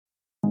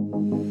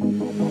You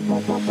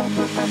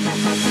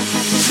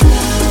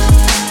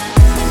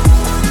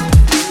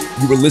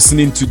were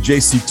listening to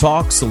JC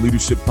Talks, a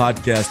leadership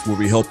podcast where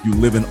we help you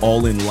live an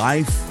all-in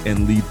life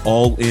and lead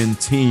all-in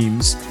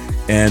teams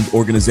and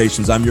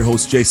organizations. I'm your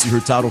host, JC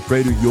Hurtado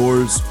Fredo,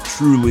 yours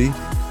truly.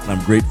 And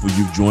I'm grateful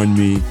you've joined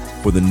me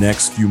for the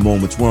next few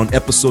moments. We're on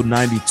episode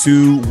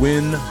 92,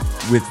 Win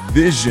with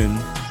Vision,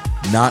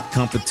 Not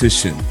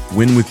Competition.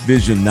 Win with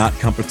Vision, not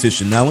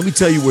competition. Now, let me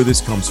tell you where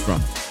this comes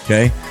from,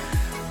 okay?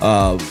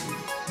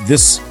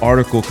 This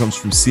article comes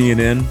from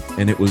CNN,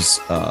 and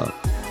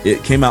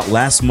it came out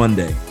last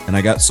Monday, and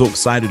I got so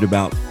excited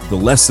about the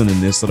lesson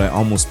in this that I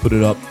almost put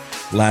it up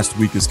last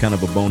week as kind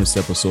of a bonus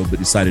episode, but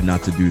decided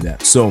not to do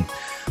that. So,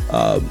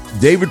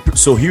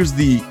 here's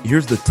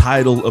the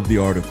title of the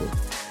article.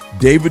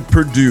 David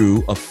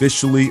Perdue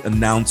officially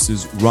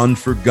announces run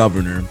for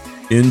governor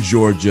in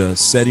Georgia,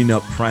 setting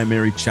up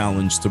primary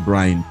challenge to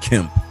Brian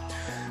Kemp.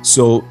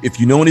 So if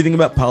you know anything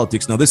about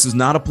politics, now this is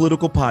not a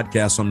political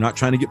podcast, so I'm not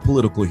trying to get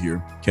political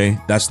here, okay?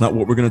 That's not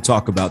what we're going to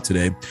talk about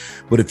today.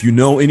 But if you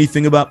know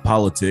anything about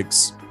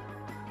politics,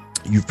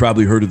 you've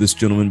probably heard of this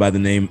gentleman by the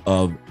name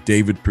of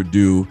David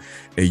Perdue,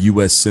 a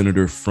U.S.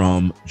 senator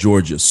from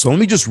Georgia. So let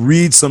me just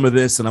read some of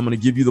this, and I'm going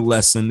to give you the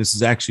lesson. This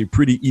is actually a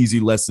pretty easy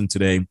lesson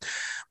today,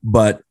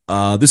 but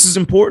this is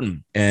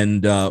important,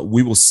 and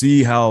we will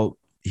see how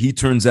he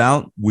turns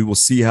out. We will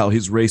see how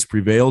his race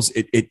prevails.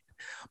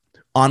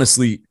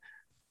 Honestly,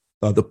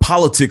 the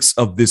politics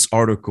of this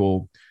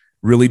article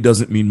really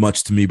doesn't mean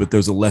much to me, but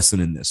there's a lesson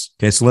in this.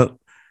 Okay, so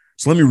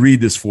let me read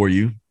this for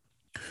you.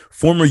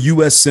 Former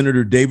U.S.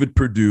 Senator David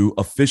Perdue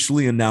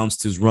officially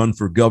announced his run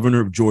for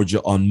governor of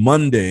Georgia on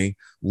Monday,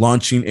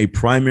 launching a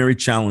primary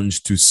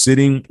challenge to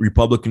sitting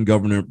Republican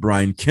Governor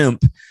Brian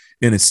Kemp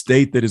in a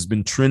state that has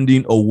been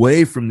trending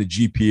away from the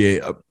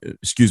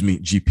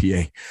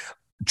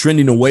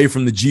trending away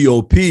from the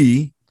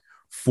GOP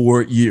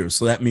for years.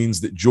 So that means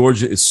that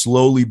Georgia is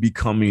slowly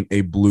becoming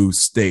a blue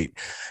state.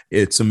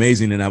 It's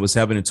amazing. And I was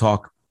having a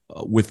talk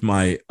with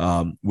my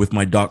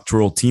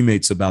doctoral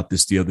teammates about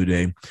this the other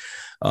day.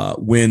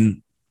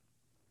 When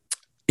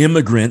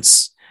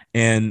immigrants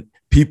and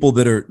people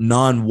that are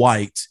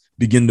non-white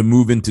begin to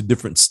move into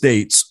different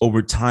states,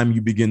 over time, you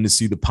begin to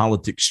see the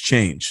politics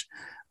change.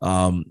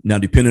 Now,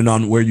 depending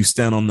on where you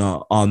stand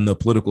on the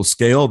political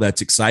scale,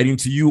 that's exciting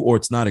to you or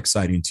it's not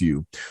exciting to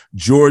you.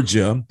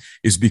 Georgia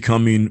is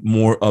becoming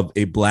more of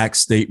a black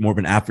state, more of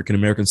an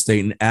African-American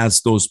state. And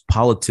as those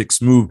politics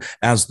move,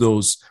 as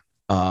those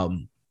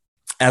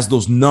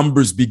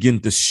numbers begin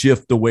to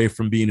shift away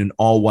from being an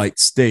all-white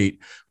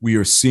state, we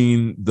are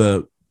seeing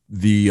the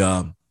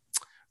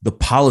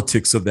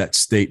politics of that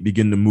state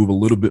begin to move a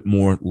little bit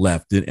more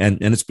left. And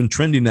it's been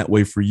trending that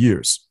way for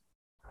years.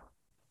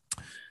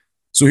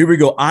 So here we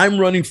go. I'm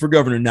running for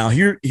governor. Now,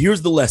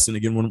 here's the lesson.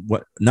 Again,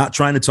 not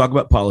trying to talk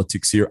about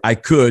politics here. I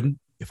could,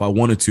 if I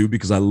wanted to,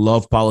 because I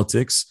love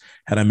politics.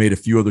 Had I made a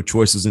few other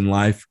choices in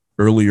life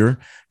earlier,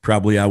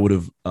 probably I would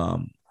have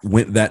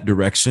went that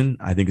direction.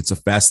 I think it's a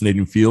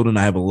fascinating field, and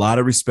I have a lot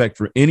of respect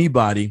for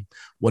anybody,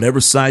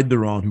 whatever side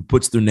they're on, who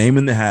puts their name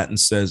in the hat and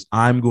says,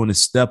 I'm going to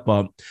step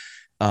up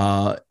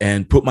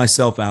and put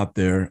myself out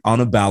there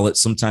on a ballot,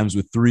 sometimes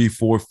with 3,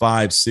 4,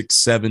 5, 6,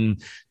 7,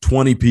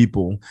 20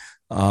 people,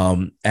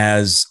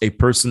 as a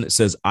person that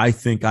says, I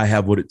think I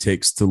have what it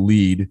takes to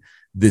lead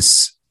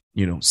this,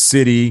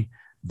 city,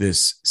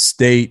 this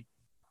state,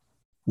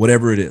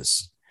 whatever it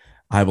is.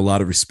 I have a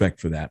lot of respect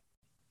for that.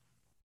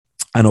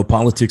 I know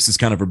politics is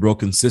kind of a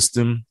broken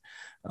system.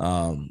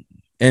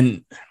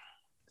 And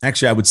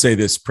actually, I would say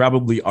this,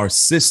 probably our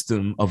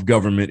system of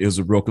government is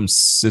a broken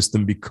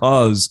system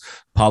because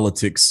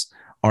politics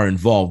are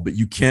involved. But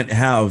you can't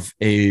have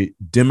a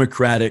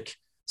democratic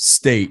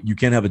state. You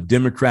can't have a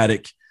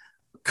democratic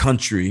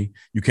country.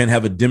 You can't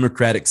have a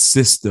democratic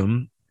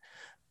system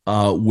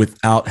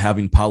without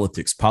having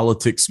politics.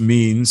 Politics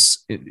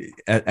means,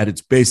 at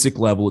its basic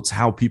level, it's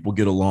how people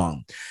get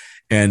along.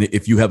 And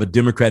if you have a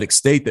democratic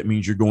state, that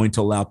means you're going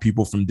to allow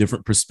people from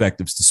different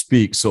perspectives to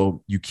speak.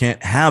 So you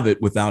can't have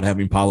it without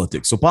having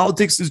politics. So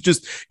politics is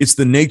it's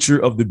the nature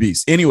of the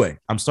beast. Anyway,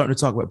 I'm starting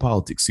to talk about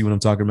politics. See what I'm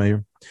talking about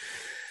here?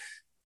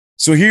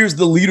 So here's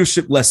the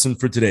leadership lesson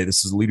for today.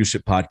 This is a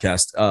leadership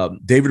podcast.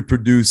 David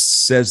Perdue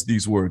says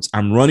these words: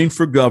 I'm running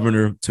for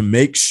governor to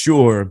make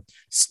sure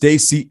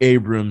Stacey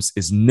Abrams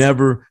is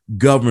never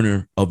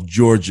governor of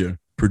Georgia,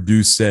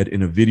 Perdue said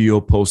in a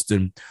video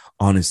posted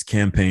on his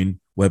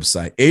campaign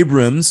website.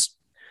 Abrams,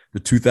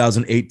 the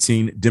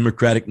 2018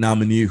 Democratic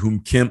nominee whom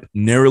Kemp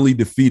narrowly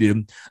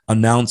defeated,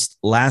 announced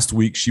last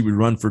week she would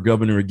run for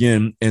governor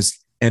again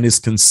and is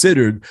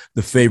considered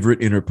the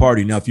favorite in her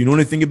party. Now, if you know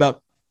anything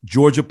about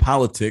Georgia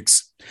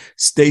politics,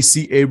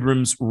 Stacey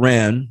Abrams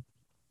ran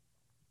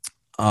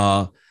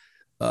back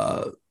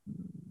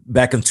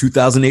in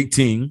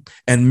 2018,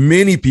 and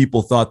many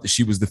people thought that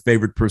she was the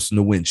favorite person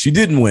to win. She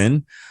didn't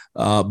win,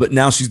 but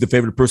now she's the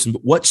favorite person.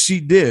 But what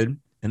she did,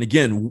 and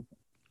again,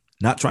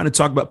 not trying to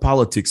talk about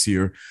politics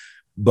here,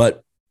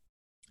 but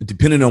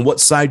depending on what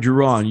side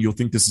you're on, you'll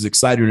think this is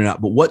exciting or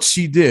not. But what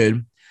she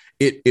did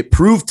it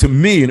proved to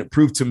me, and it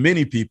proved to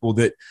many people,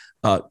 that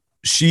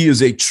she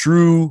has a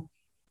true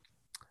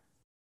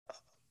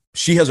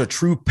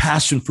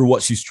passion for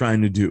what she's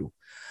trying to do.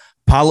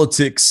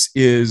 Politics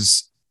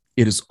is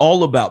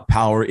all about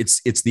power.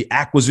 It's the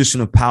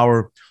acquisition of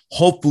power,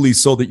 hopefully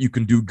so that you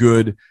can do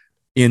good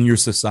in your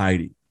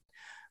society.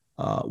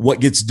 What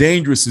gets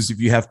dangerous is if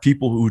you have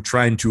people who are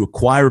trying to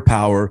acquire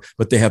power,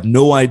 but they have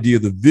no idea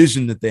the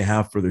vision that they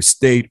have for their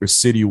state or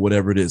city or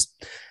whatever it is.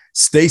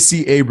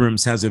 Stacey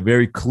Abrams has a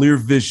very clear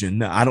vision.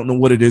 Now, I don't know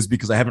what it is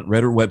because I haven't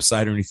read her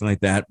website or anything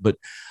like that. But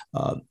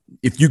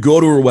if you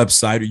go to her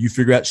website or you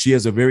figure out, she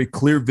has a very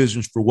clear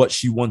vision for what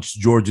she wants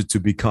Georgia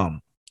to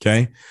become.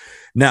 Okay.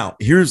 Now,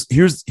 here's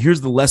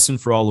the lesson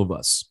for all of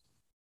us.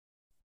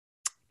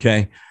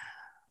 Okay.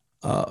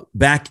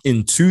 Back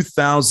in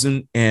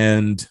 2000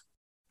 and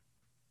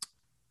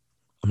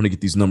I'm going to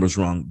get these numbers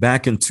wrong.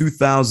 Back in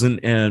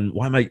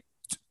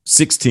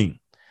 2016,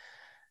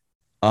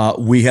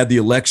 we had the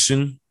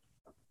election,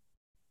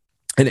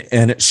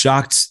 and it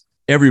shocked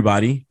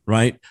everybody,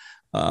 right?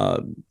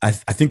 I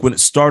think when it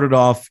started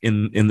off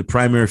in the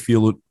primary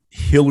field,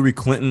 Hillary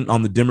Clinton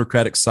on the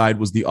Democratic side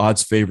was the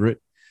odds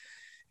favorite.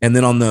 And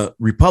then on the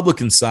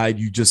Republican side,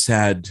 you just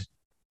had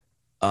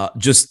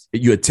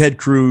you had Ted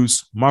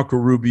Cruz, Marco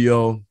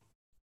Rubio,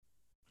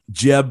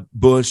 Jeb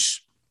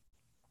Bush,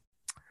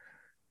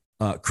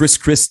 Chris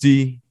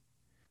Christie,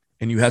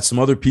 and you had some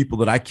other people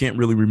that I can't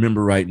really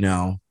remember right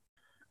now.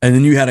 And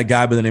then you had a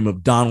guy by the name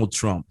of Donald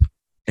Trump.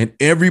 And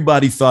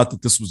everybody thought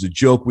that this was a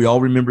joke. We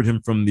all remembered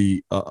him from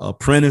The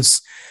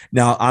Apprentice.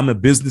 Now, I'm a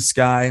business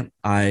guy.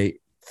 I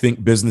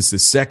think business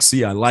is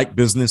sexy. I like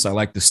business. I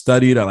like to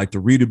study it. I like to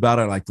read about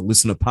it. I like to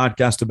listen to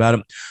podcasts about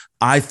it.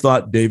 I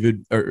thought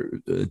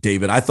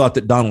I thought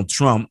that Donald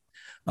Trump,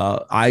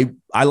 I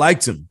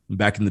liked him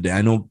back in the day.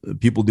 I know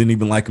people didn't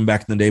even like him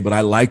back in the day, but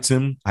I liked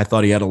him. I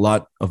thought he had a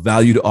lot of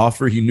value to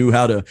offer. He knew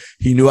how to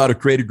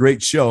create a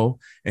great show,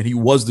 and he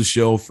was the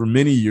show for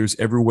many years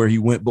everywhere he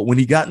went. But when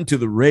he got into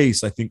the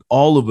race, I think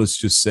all of us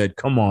just said,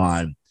 come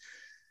on.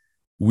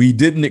 We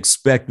didn't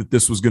expect that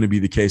this was going to be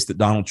the case, that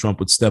Donald Trump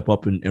would step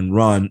up and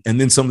run.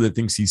 And then some of the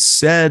things he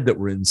said that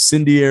were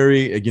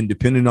incendiary, again,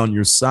 depending on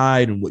your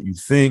side and what you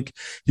think,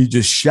 he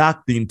just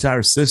shocked the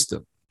entire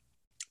system.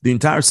 He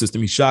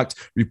shocked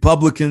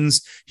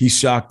Republicans. He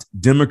shocked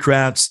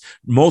Democrats.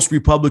 Most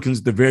Republicans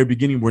at the very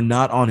beginning were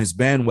not on his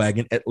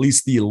bandwagon, at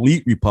least the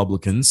elite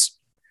Republicans.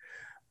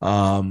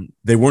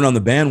 They weren't on the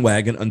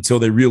bandwagon until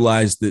they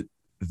realized that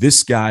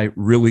this guy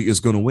really is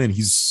going to win.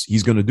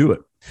 He's going to do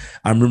it.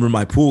 I remember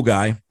my pool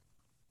guy.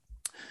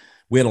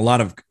 We had a lot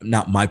of,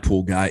 not my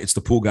pool guy, it's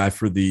the pool guy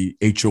for the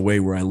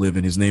HOA where I live,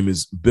 and his name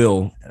is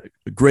Bill,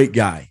 a great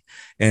guy.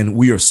 And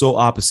we are so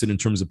opposite in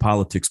terms of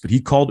politics, but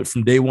he called it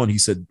from day one. He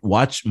said,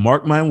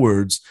 mark my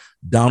words,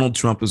 Donald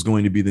Trump is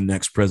going to be the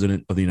next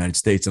president of the United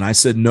States. And I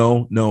said,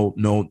 no.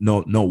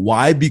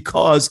 Why?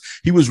 Because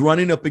he was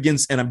running up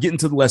against, and I'm getting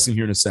to the lesson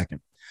here in a second.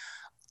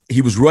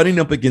 He was running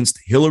up against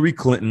Hillary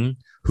Clinton,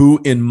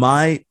 who, in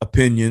my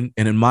opinion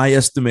and in my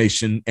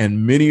estimation,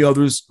 and many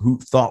others who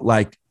thought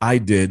like I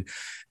did,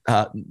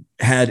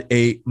 had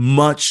a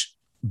much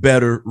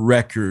better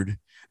record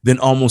than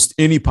almost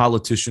any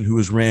politician who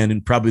has ran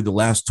in probably the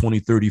last 20,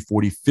 30,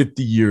 40,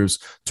 50 years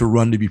to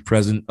run to be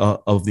president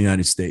of the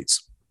United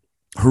States.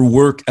 Her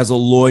work as a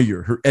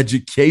lawyer, her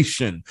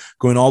education,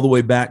 going all the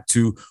way back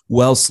to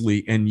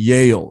Wellesley and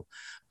Yale.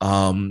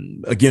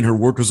 Again, her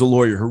work as a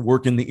lawyer, her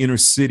work in the inner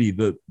city,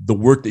 the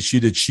work that she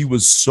did, she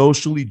was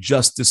socially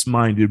justice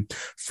minded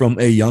from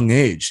a young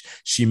age.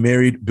 She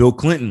married Bill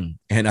Clinton.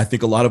 And I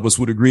think a lot of us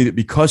would agree that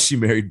because she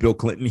married Bill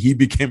Clinton, he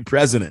became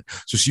president.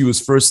 So she was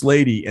first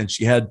lady, and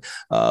she had,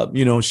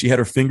 she had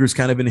her fingers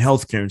kind of in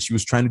healthcare, and she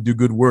was trying to do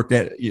good work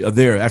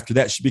there. After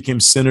that, she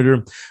became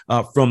senator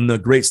from the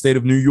great state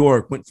of New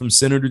York, went from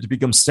senator to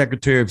become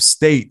secretary of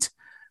state.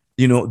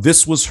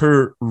 This was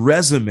her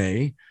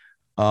resume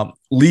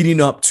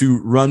leading up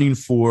to running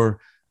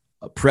for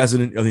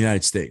president of the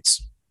United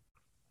States.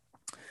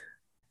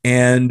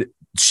 And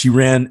she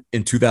ran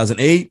in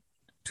 2008,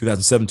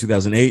 2007,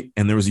 2008.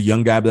 And there was a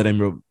young guy by the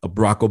name of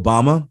Barack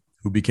Obama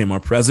who became our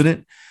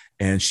president.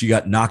 And she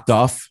got knocked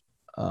off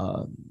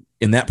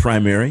in that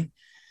primary.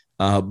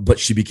 But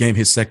she became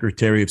his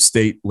secretary of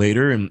state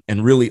later,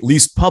 and really, at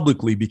least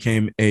publicly,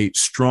 became a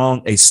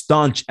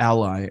staunch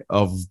ally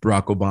of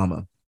Barack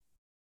Obama.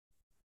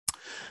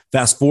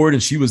 Fast forward,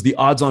 and she was the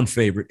odds-on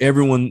favorite.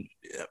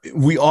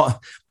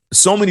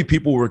 So many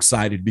people were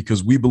excited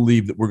because we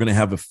believe that we're going to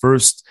have a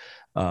first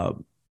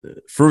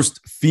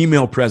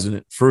female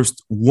president,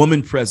 first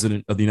woman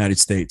president of the United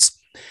States.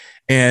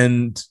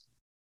 And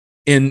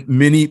in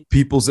many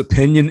people's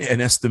opinion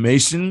and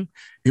estimation,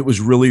 it was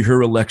really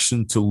her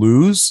election to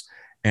lose.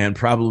 And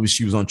probably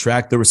she was on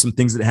track. There were some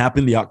things that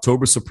happened. The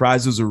October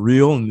surprises are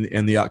real,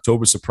 and the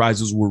October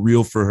surprises were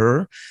real for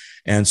her.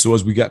 And so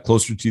as we got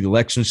closer to the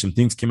election, some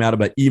things came out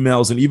about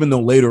emails. And even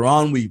though later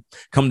on we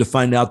come to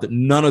find out that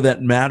none of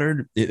that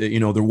mattered,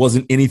 there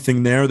wasn't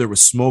anything there. There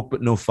was smoke,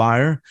 but no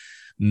fire.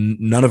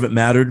 None of it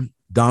mattered.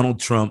 Donald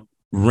Trump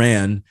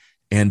ran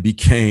and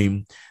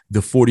became the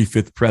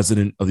 45th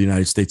president of the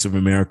United States of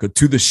America,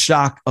 to the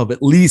shock of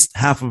at least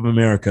half of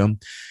America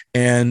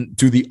and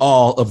to the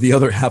awe of the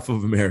other half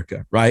of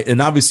America, right? And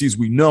obviously, as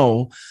we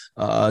know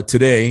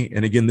today,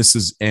 and again, this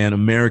is an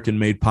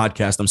American-made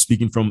podcast. I'm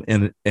speaking from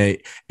a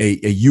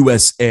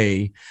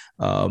USA,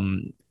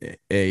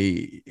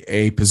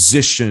 a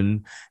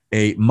position,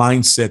 a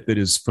mindset that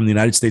is from the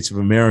United States of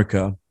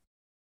America.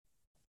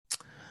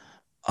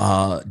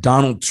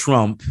 Donald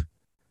Trump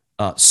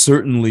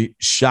certainly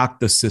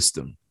shocked the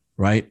system,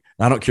 right?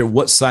 I don't care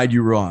what side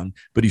you were on,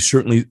 but he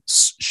certainly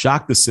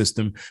shocked the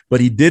system,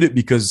 but he did it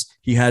because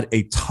he had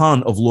a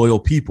ton of loyal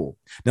people.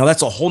 Now,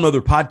 that's a whole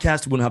nother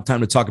podcast. We wouldn't have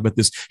time to talk about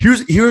this.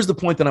 Here's the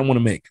point that I want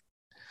to make.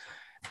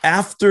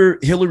 After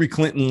Hillary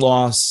Clinton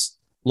lost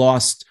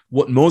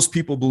what most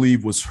people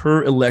believe was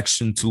her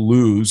election to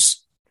lose,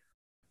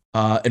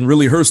 and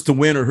really hers to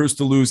win or hers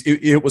to lose.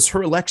 It was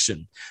her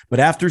election. But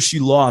after she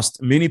lost,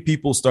 many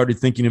people started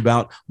thinking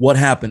about what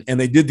happened, and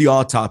they did the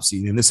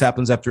autopsy. And this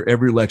happens after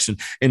every election.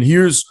 And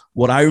here's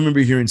what I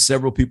remember hearing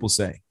several people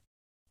say.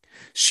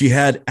 She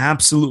had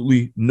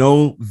absolutely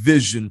no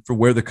vision for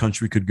where the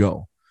country could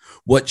go.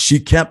 What she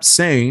kept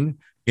saying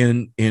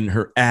in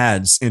her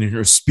ads and in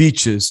her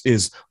speeches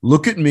is,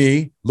 look at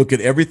me, look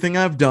at everything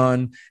I've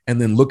done,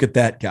 and then look at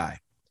that guy.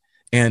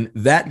 And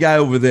that guy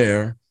over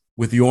there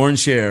with the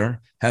orange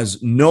hair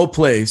has no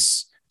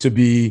place to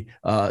be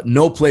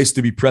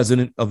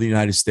president of the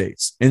United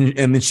States. And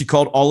then she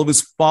called all of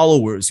his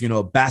followers,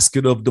 a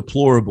basket of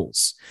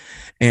deplorables.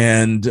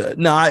 And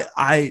now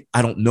I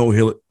don't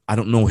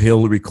know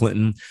Hillary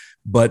Clinton,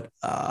 but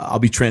I'll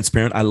be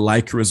transparent. I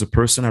like her as a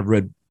person. I've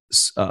read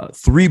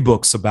 3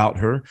 books about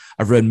her.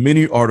 I've read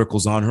many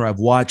articles on her. I've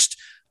watched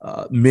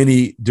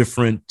many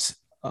different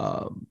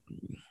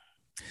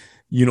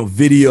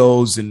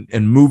videos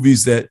and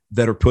movies that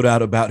are put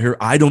out about her.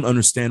 I don't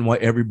understand why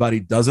everybody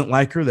doesn't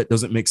like her. That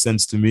doesn't make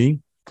sense to me.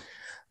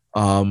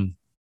 Again,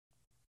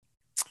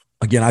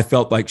 I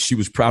felt like she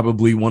was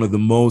probably one of the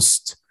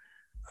most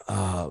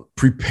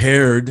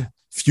prepared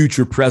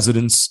future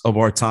presidents of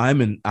our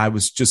time. And I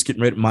was just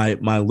getting ready.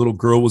 My little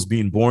girl was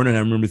being born. And I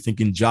remember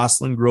thinking,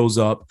 Jocelyn grows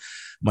up.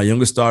 My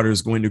youngest daughter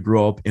is going to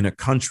grow up in a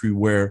country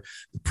where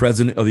the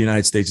president of the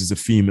United States is a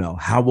female.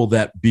 How will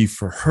that be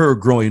for her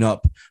growing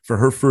up for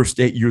her first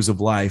 8 years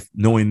of life,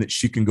 knowing that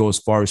she can go as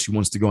far as she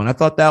wants to go? And I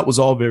thought that was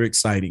all very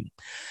exciting.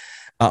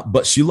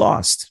 But she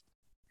lost.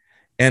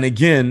 And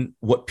again,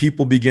 what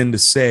people begin to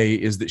say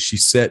is that she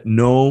set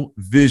no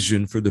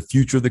vision for the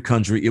future of the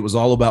country. It was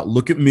all about,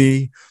 look at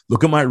me,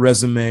 look at my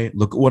resume,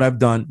 look at what I've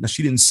done. Now,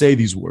 she didn't say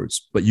these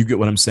words, but you get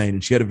what I'm saying.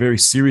 And she had a very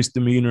serious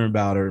demeanor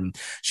about her, and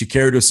she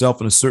carried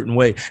herself in a certain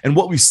way. And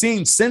what we've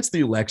seen since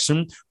the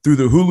election through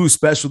the Hulu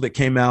special that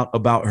came out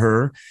about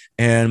her,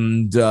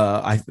 and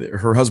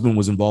her husband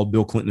was involved,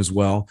 Bill Clinton as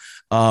well.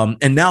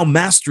 And now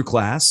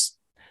Masterclass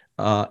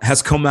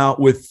has come out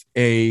with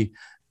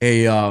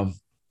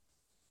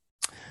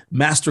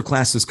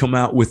Masterclass has come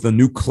out with a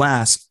new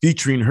class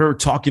featuring her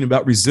talking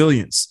about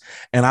resilience.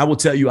 And I will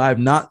tell you, I have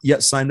not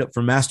yet signed up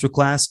for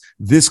Masterclass.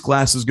 This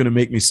class is going to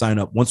make me sign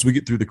up. Once we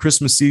get through the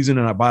Christmas season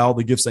and I buy all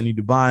the gifts I need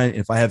to buy,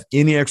 if I have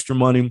any extra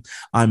money,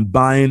 I'm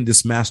buying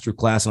this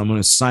Masterclass and I'm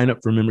going to sign up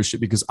for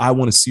membership because I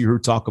want to see her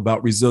talk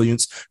about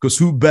resilience, because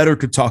who better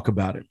could talk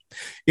about it?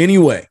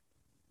 Anyway,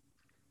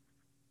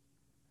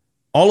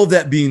 all of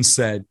that being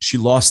said, she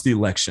lost the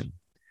election.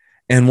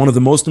 And one of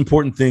the most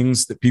important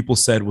things that people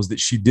said was that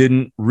she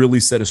didn't really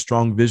set a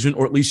strong vision,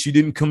 or at least she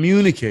didn't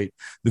communicate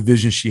the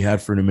vision she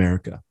had for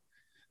America.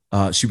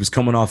 She was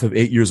coming off of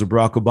 8 years of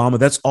Barack Obama.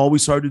 That's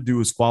always hard to do,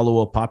 is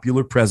follow a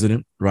popular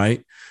president,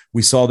 right?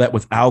 We saw that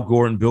with Al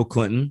Gore and Bill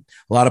Clinton.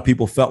 A lot of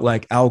people felt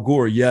like Al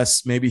Gore,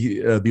 yes, maybe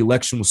the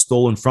election was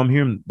stolen from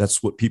him.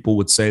 That's what people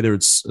would say.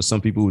 There's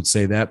some people who would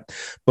say that.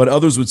 But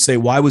others would say,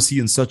 why was he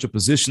in such a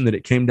position that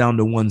it came down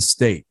to one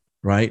state,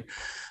 right?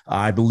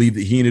 I believe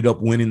that he ended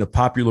up winning the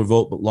popular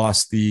vote, but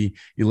lost the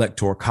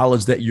Electoral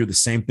College that year. The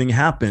same thing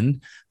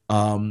happened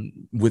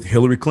with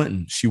Hillary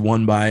Clinton. She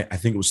won by, I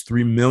think it was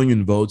 3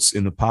 million votes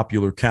in the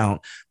popular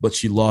count, but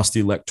she lost the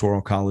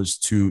Electoral College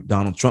to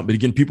Donald Trump. But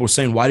again, people are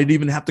saying, why did it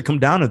even have to come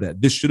down to that?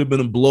 This should have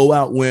been a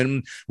blowout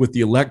win with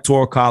the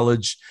Electoral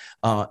College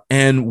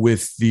and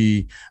with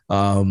the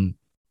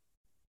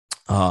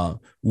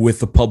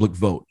public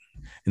vote.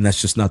 And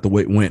that's just not the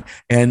way it went.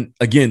 And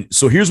again,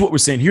 so here's what we're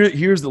saying.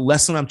 Here's the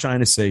lesson I'm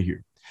trying to say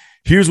here.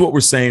 Here's what we're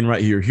saying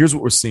right here. Here's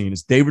what we're seeing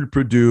is David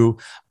Perdue.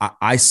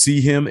 I see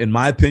him, in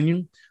my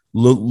opinion,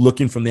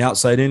 looking from the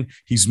outside in,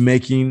 he's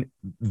making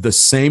the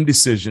same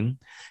decision.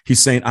 He's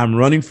saying, I'm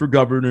running for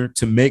governor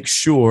to make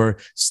sure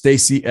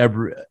Stacey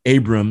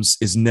Abrams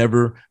is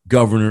never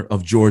governor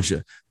of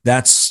Georgia.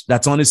 That's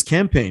on his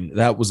campaign.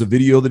 That was a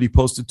video that he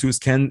posted to his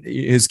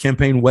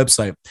campaign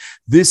website.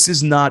 This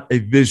is not a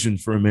vision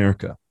for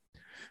America.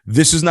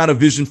 This is not a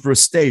vision for a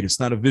state. It's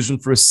not a vision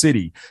for a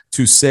city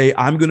to say,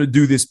 I'm going to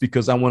do this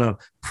because I want to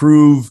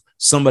prove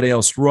somebody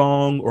else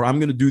wrong, or I'm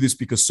going to do this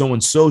because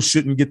so-and-so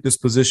shouldn't get this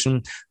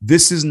position.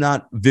 This is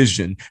not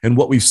vision. And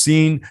what we've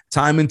seen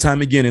time and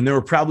time again, and there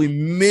are probably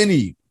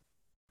many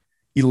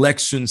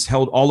elections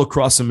held all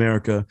across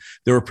America.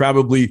 There are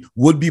probably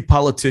would-be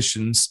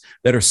politicians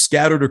that are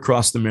scattered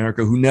across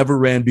America who never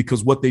ran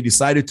because what they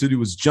decided to do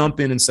was jump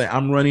in and say,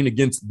 I'm running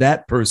against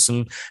that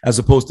person, as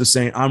opposed to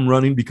saying, I'm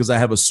running because I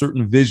have a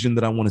certain vision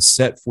that I want to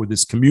set for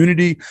this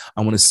community.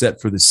 I want to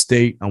set for this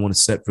state. I want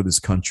to set for this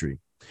country.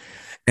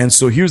 And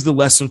so here's the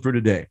lesson for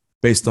today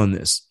based on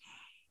this.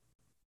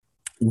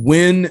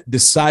 When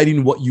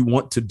deciding what you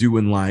want to do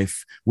in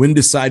life, when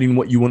deciding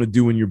what you want to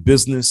do in your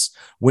business,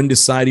 when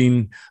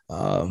deciding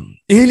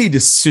any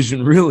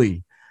decision,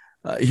 really,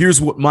 here's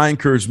what my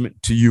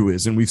encouragement to you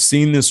is. And we've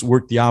seen this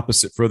work the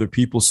opposite for other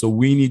people. So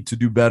we need to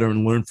do better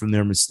and learn from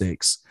their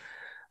mistakes.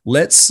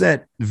 Let's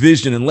set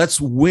vision and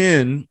let's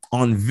win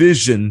on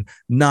vision,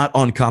 not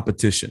on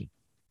competition.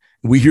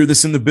 We hear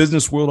this in the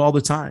business world all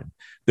the time.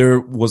 There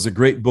was a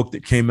great book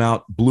that came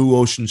out, Blue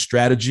Ocean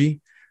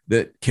Strategy,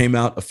 that came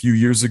out a few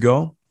years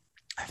ago.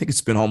 I think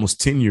it's been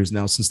almost 10 years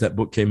now since that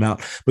book came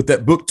out. But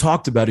that book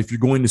talked about if you're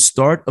going to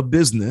start a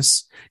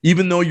business,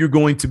 even though you're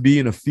going to be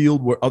in a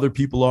field where other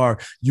people are,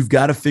 you've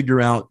got to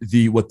figure out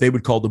what they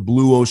would call the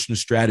blue ocean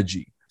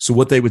strategy. So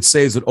what they would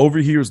say is that over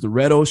here is the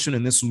red ocean,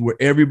 and this is where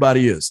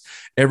everybody is.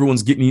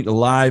 Everyone's getting eaten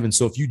alive. And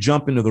so if you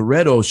jump into the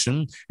red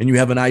ocean and you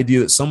have an idea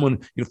that someone,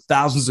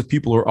 thousands of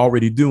people are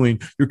already doing,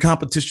 your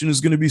competition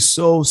is going to be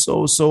so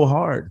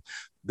hard.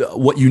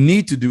 What you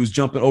need to do is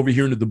jump over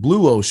here into the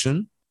blue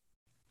ocean,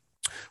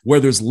 where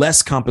there's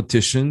less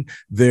competition.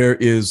 There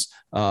is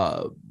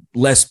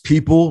less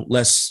people,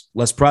 less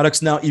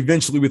products. Now,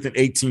 eventually within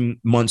 18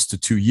 months to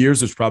 2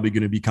 years, there's probably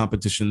going to be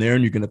competition there,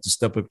 and you're going to have to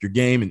step up your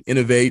game and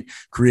innovate,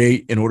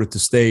 create in order to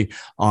stay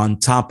on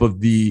top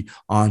of the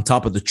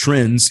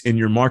trends in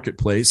your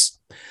marketplace.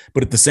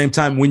 But at the same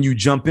time, when you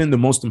jump in, the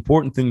most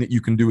important thing that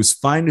you can do is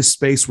find a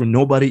space where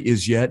nobody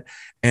is yet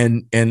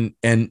and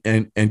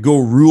go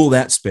rule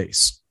that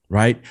space.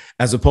 Right?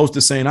 As opposed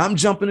to saying, I'm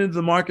jumping into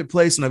the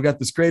marketplace and I've got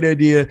this great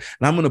idea and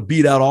I'm going to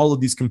beat out all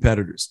of these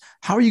competitors.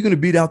 How are you going to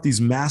beat out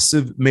these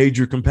massive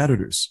major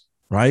competitors?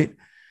 Right?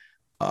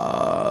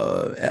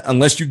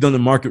 Unless you've done the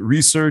market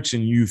research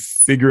and you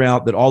figure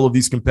out that all of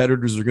these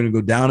competitors are going to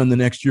go down in the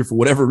next year for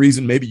whatever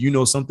reason, maybe you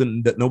know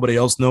something that nobody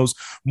else knows,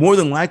 more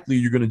than likely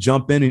you're going to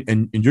jump in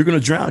and you're going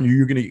to drown.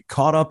 You're going to get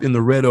caught up in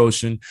the red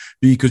ocean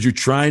because you're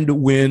trying to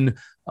win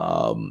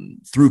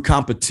through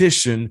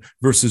competition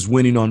versus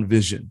winning on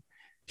vision.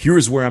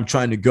 Here's where I'm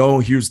trying to go.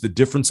 Here's the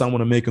difference I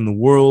want to make in the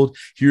world.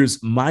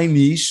 Here's my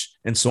niche.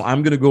 And so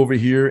I'm going to go over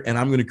here and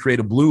I'm going to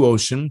create a blue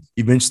ocean.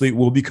 Eventually it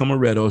will become a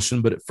red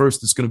ocean, but at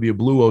first it's going to be a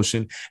blue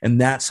ocean.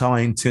 And that's how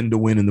I intend to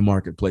win in the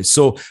marketplace.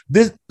 So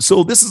this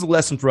is a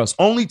lesson for us.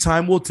 Only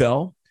time will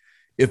tell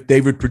if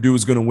David Perdue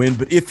is going to win.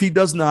 But if he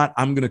does not,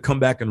 I'm going to come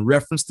back and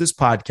reference this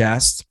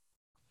podcast.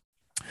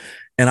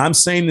 And I'm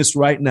saying this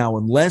right now,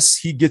 unless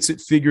he gets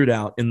it figured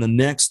out in the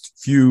next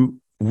few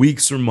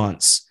weeks or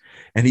months,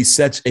 and he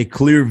sets a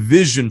clear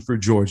vision for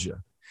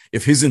Georgia.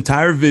 If his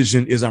entire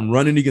vision is I'm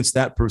running against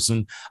that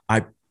person,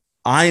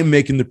 I am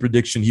making the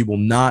prediction he will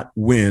not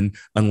win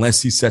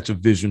unless he sets a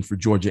vision for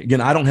Georgia. Again,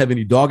 I don't have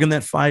any dog in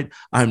that fight.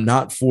 I'm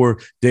not for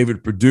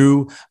David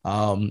Perdue.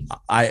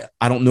 I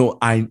don't know.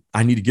 I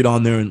need to get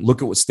on there and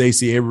look at what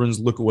Stacey Abrams,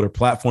 look at what her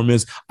platform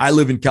is. I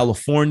live in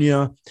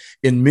California.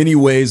 In many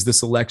ways,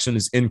 this election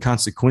is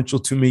inconsequential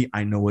to me.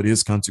 I know it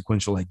is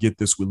consequential. I get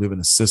this. We live in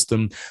a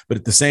system, but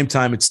at the same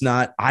time, it's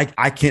not,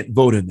 I can't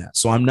vote in that.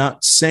 So I'm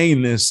not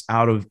saying this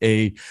out of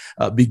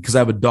because I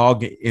have a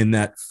dog in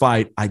that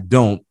fight. I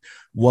don't.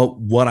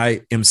 What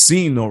I am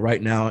seeing though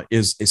right now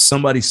is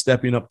somebody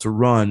stepping up to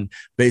run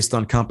based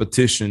on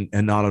competition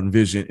and not on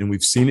vision. And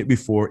we've seen it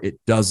before. It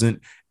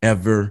doesn't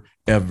ever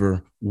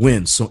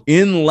win. So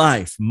in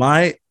life,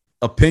 my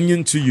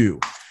opinion to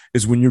you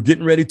is when you're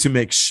getting ready to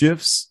make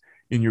shifts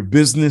in your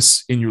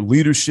business, in your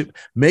leadership,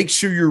 make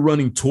sure you're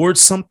running towards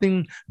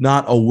something,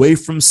 not away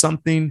from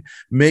something.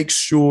 Make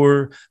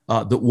sure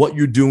that what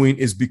you're doing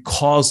is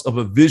because of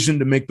a vision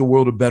to make the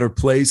world a better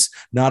place,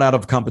 not out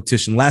of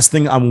competition. Last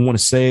thing I want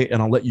to say,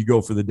 and I'll let you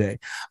go for the day.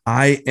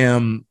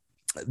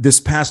 This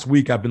past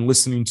week, I've been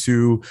listening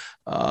to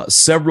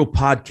several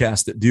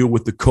podcasts that deal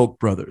with the Koch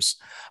brothers.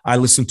 I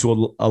listen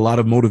to a lot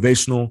of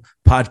motivational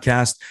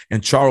podcasts,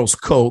 and Charles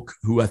Koch,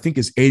 who I think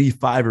is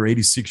 85 or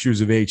 86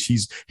 years of age,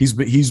 he's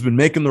been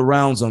making the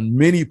rounds on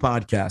many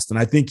podcasts, and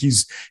I think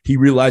he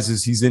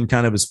realizes he's in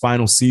kind of his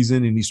final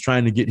season, and he's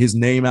trying to get his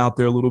name out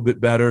there a little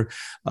bit better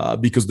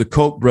because the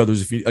Koch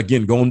brothers,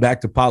 again going back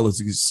to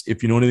politics,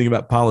 if you know anything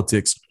about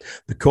politics,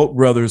 the Koch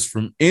brothers,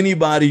 from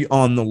anybody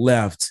on the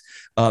left,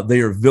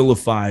 they are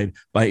vilified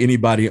by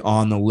anybody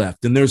on the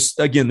left. And there's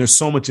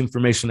so much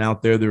information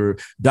out there. There are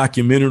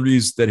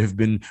documentaries that have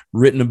been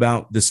written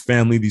about this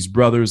family, these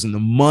brothers, and the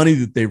money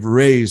that they've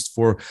raised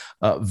for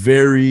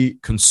very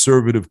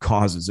conservative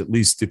causes. At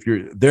least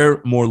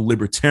they're more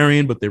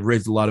libertarian, but they've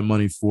raised a lot of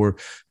money for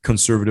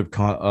conservative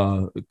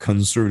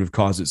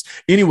causes.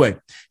 Anyway,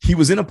 he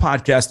was in a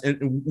podcast,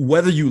 and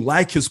whether you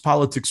like his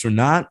politics or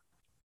not,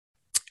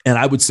 and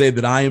I would say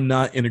that I am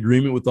not in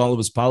agreement with all of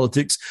his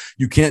politics,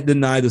 you can't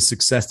deny the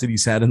success that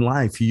he's had in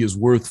life. He is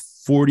worth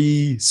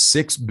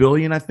 46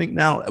 billion, I think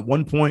now. At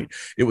one point,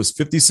 it was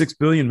 56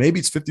 billion. Maybe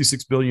it's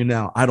 56 billion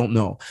now. I don't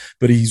know.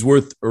 But he's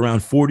worth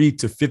around 40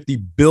 to 50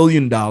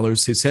 billion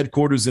dollars. His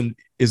headquarters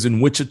is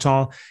in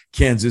Wichita,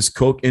 Kansas,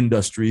 Koch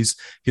Industries.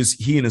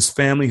 He and his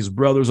family, his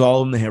brothers,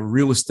 all of them, they have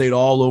real estate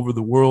all over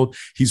the world.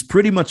 He's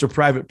pretty much a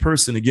private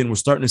person. Again, we're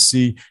starting to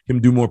see him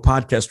do more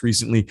podcasts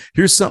recently.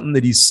 Here's something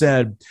that he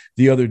said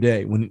the other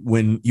day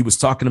when he was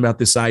talking about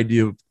this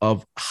idea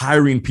of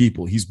hiring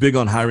people. He's big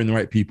on hiring the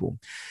right people.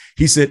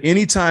 He said,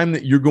 anytime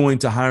that you're going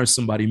to hire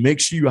somebody, make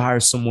sure you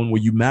hire someone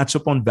where you match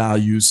up on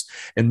values,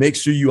 and make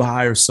sure you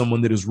hire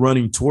someone that is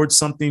running towards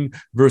something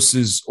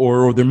versus,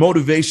 or their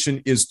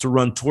motivation is to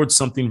run towards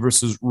something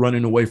versus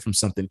running away from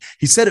something.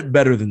 He said it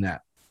better than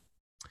that.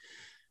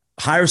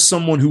 Hire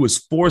someone who is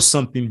for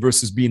something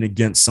versus being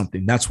against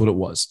something. That's what it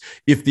was.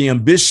 If the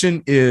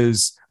ambition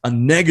is a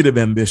negative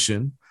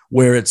ambition,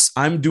 where it's,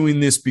 I'm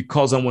doing this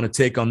because I want to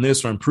take on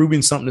this, or I'm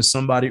proving something to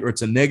somebody, or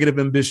it's a negative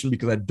ambition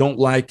because I don't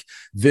like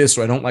this,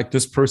 or I don't like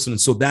this person.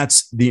 And so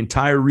that's the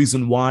entire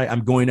reason why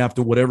I'm going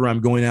after whatever I'm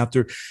going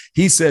after.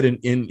 He said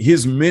in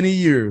his many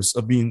years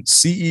of being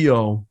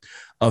CEO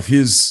of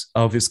his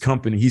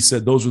company, he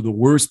said those are the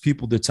worst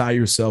people to tie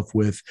yourself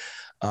with,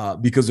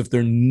 because if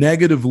they're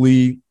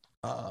negatively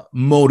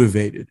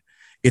motivated,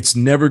 it's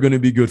never going to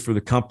be good for the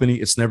company.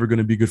 It's never going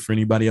to be good for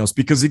anybody else,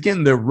 because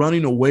again, they're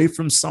running away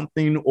from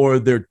something or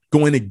they're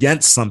going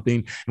against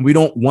something. And we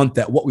don't want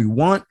that. What we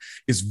want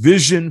is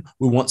vision.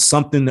 We want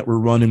something that we're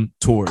running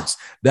towards.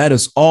 That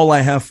is all I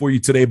have for you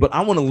today. But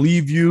I want to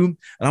leave you, and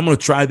I'm going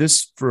to try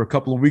this for a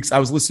couple of weeks. I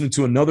was listening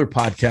to another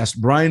podcast,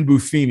 Brian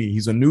Buffini.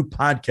 He's a new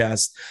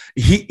podcast.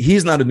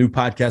 He's not a new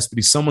podcast, but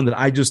he's someone that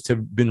I just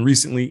have been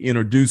recently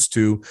introduced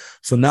to.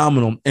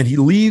 Phenomenal. And he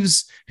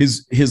leaves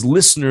his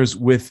listeners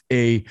with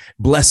a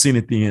blessing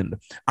at the end.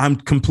 I'm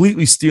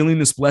completely stealing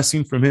this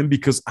blessing from him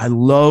because I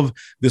love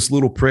this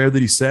little prayer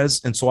that he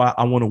says. And so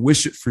I want to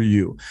wish it for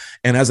you.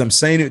 And as I'm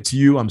saying it to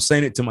you, I'm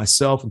saying it to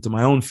myself and to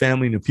my own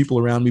family and the people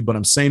around me, but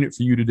I'm saying it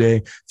for you today.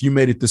 If you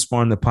made it this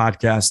far in the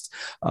podcast,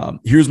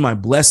 here's my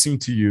blessing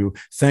to you.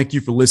 Thank you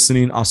for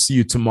listening. I'll see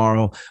you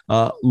tomorrow.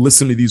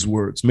 Listen to these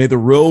words. May the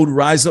road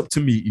rise up to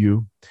meet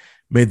you.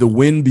 May the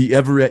wind be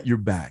ever at your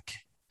back.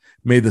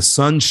 May the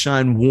sun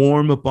shine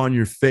warm upon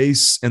your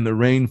face and the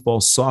rain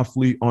fall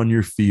softly on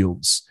your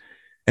fields.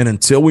 And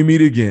until we meet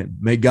again,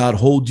 may God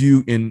hold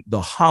you in the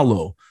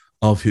hollow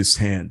of his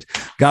hand.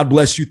 God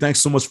bless you.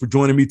 Thanks so much for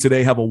joining me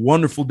today. Have a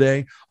wonderful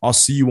day. I'll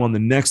see you on the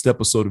next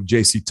episode of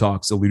JC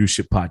Talks, a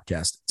leadership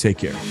podcast. Take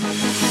care.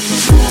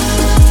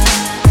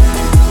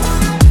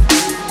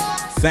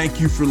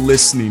 Thank you for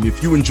listening.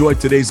 If you enjoyed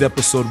today's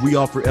episode, we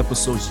offer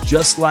episodes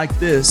just like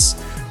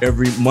this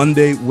every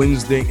Monday,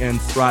 Wednesday,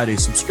 and Friday.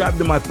 Subscribe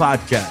to my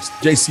podcast,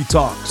 JC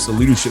Talks, a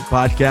leadership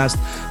podcast,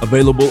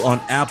 available on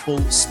Apple,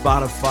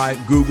 Spotify,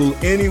 Google,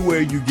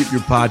 anywhere you get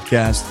your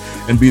podcast,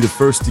 and be the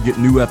first to get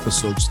new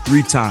episodes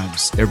 3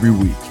 times every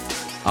week.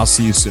 I'll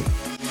see you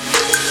soon.